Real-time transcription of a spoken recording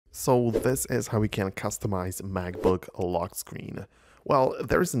So this is how we can customize MacBook Lock Screen. Well,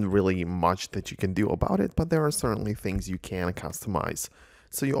 there isn't really much that you can do about it, but there are certainly things you can customize.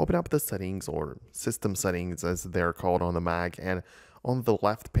 So you open up the settings, or system settings as they're called on the Mac, and on the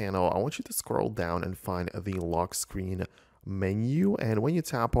left panel, I want you to scroll down and find the lock screen menu. And when you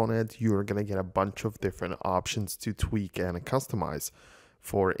tap on it, you're going to get a bunch of different options to tweak and customize.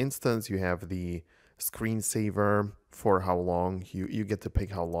 For instance, you have the screensaver for how long you get to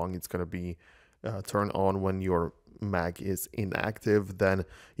pick how long it's going to be turned on when your Mac is inactive. Then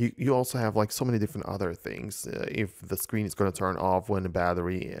you also have like so many different other things. If the screen is going to turn off when the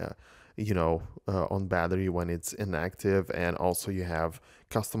battery on battery when it's inactive, and also you have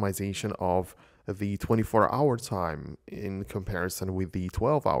customization of the 24-hour time in comparison with the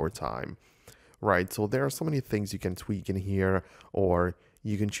 12-hour time, right? So there are so many things you can tweak in here, or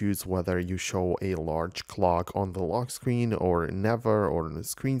you can choose whether you show a large clock on the lock screen or never, or the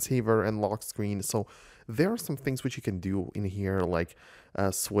screensaver and lock screen. So there are some things which you can do in here, like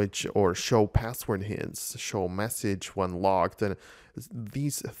switch or show password hints, show message when locked, and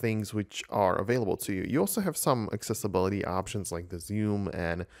these things which are available to you. You also have some accessibility options like the zoom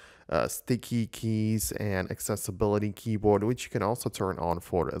and sticky keys and accessibility keyboard, which you can also turn on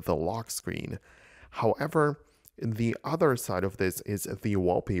for the lock screen. However, the other side of this is the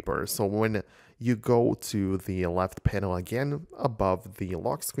wallpaper. So when you go to the left panel again, above the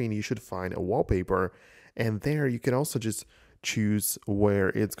lock screen, you should find a wallpaper. And there you can also just choose where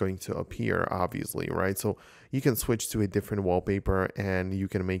it's going to appear, obviously, right? So you can switch to a different wallpaper, and you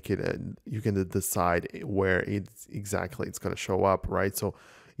can make it, you can decide where it's going to show up, right? So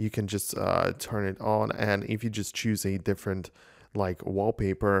you can just turn it on. And if you just choose a different like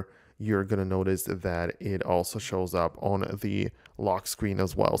wallpaper, you're going to notice that it also shows up on the lock screen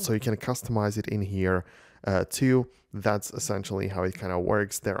as well. So you can customize it in here too. That's essentially how it kind of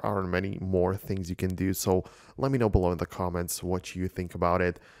works. There are many more things you can do. So let me know below in the comments what you think about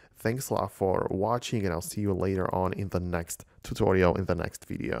it. Thanks a lot for watching, and I'll see you later on in the next tutorial, in the next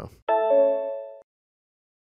video.